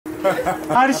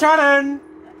Harsharin,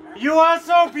 you are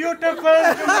so beautiful.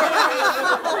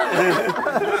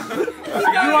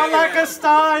 You are like a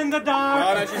star in the dark.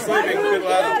 Oh, no, she's sleeping. A bit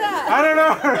louder. I don't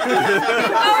know.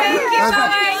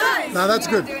 No, that's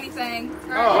good. Do anything.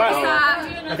 Oh,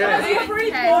 wow. Okay.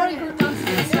 Ready?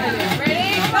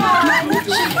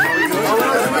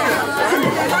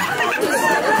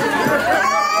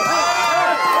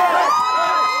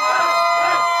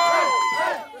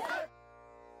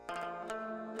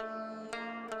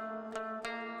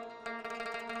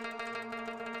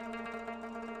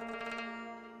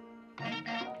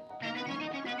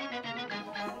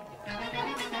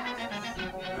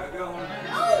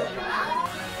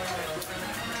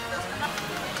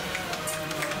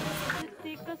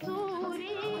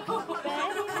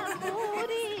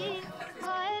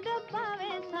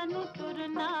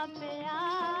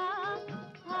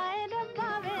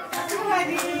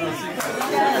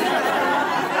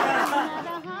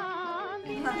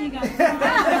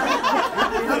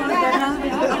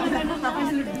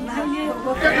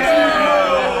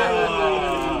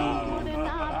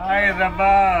 Hi,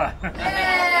 Rabba.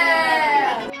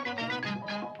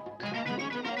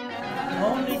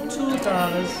 Only $2.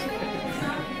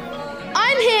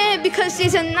 I'm here because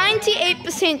there's a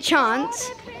 98%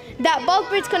 chance that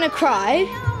Bulkbird's gonna cry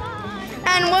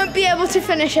and won't be able to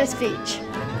finish her speech.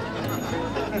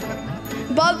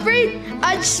 Bulkbird,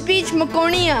 आज speech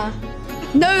makonia.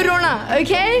 No rona,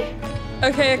 okay?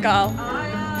 Okay, girl.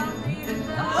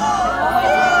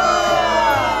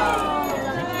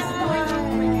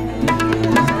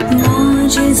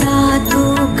 मुझजा तू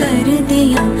कर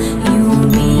दिया यूं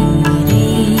मेरे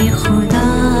खुदा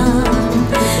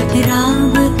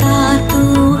राबता तू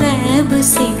गैब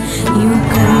से यूं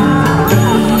कर दे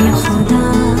खुदा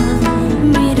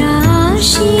मेरा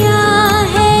आशिया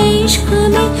है इश्क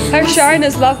में. Harsharin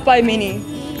is loved by many.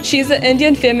 She's an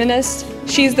Indian feminist.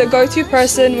 She's the go-to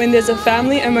person when there's a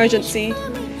family emergency.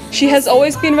 She has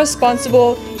always been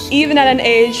responsible, even at an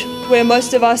age where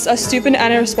most of us are stupid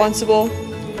and irresponsible.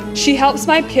 She helps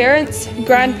my parents,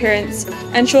 grandparents,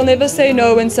 and she'll never say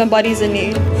no when somebody's in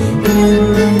need.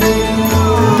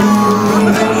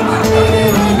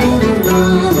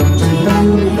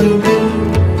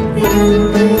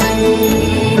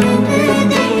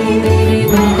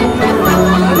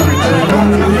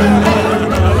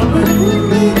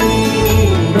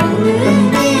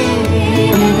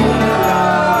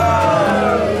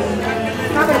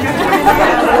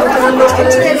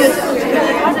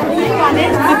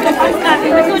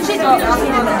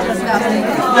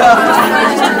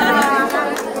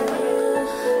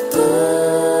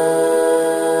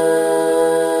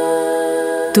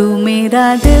 तू मेरा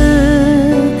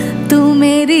दिल तू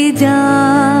मेरी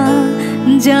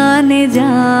जान जाने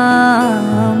जा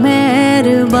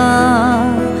मेहरबान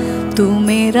तू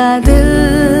मेरा दिल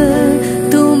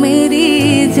तू मेरी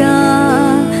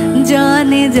जान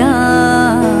जाने जा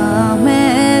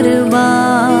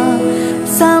मेहरबान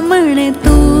सामने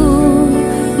तू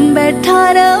बैठा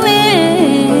रवे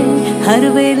हर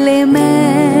वेले मैं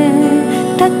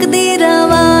तकदी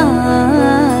रवा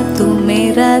तू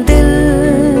मेरा दिल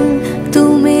तू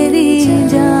मेरी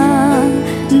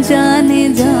जान जाने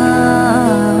जा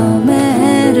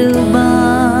मेहरबान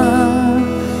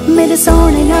मेरे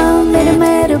सोहणिया मेरे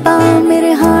मेहरबान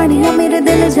मेरे हानिया मेरे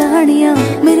दिल जानिया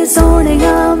मेरे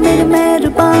सोहणिया मेरे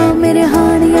मेहरबान मेरे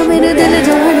हानिया मेरे दिल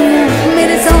जानिया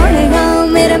मेरे सोहणिया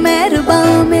मेरे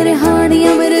मेहरबान मेरे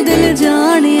हानिया मेरे दिल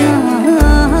जानिया.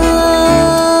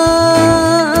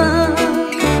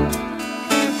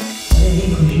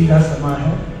 खुशी का समा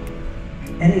है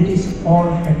and it is all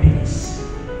happiness,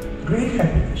 great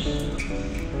happiness,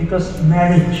 because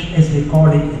marriage, as they call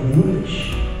it in English,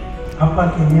 Appa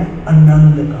Kenya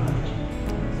Ananda Karaj,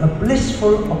 a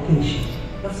blissful occasion.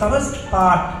 The first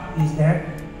part is that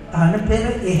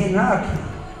Tanapera Ehena Akhi.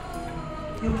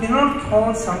 You cannot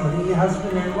call somebody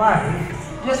husband and wife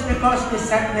just because they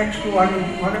sat next to one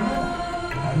another.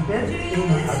 Tanapera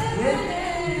Ehena Akhi,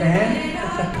 then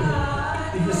etc.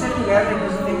 If you sit together, it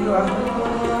doesn't make you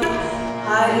husband.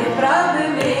 Hare Prabhu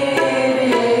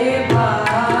mere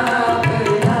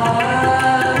bhagna,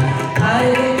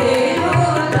 Hare Devo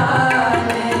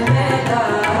dane mein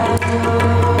dajo.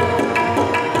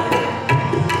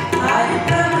 Hare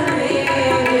Prabhu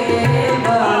mere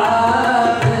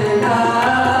bhagna,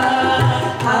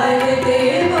 Hare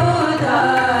Devo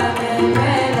dane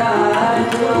mein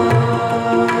dajo.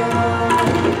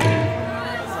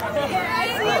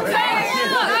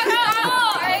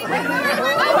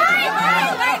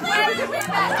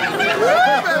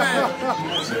 Woo!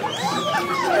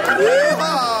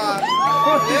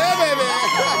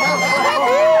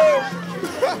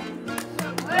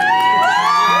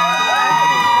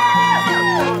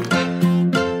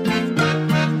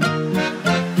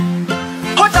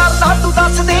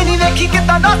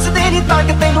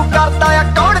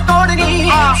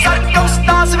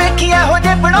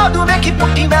 बना दूं वेखी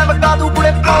पुट्ठी मैं मका दूं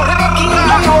बुढ़े पौड़ वेखी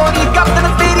मोरी कतन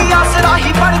तेरी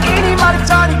आसराही बन गई नी मर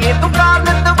जानिए तू कान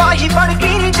दवाही बन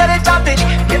गई नी जरे जाते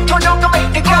इत्थों जो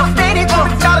कमेंट कर तेरी तू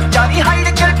चल जानी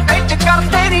हाइड कर पेट कर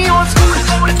तेरी ओ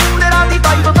स्कूल तेरा दी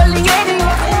वाइब बल्लिए नी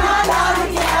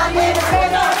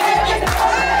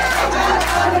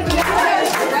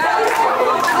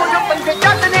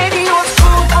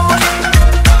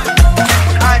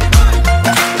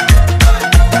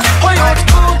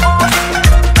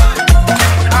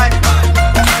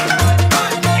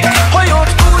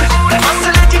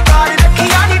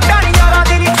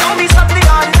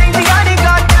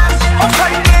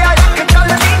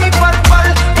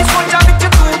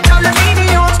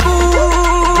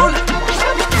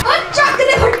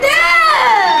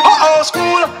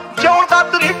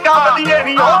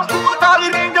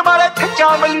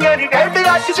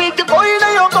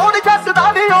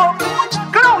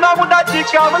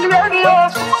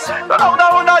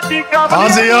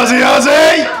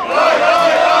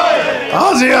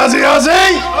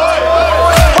Aussie!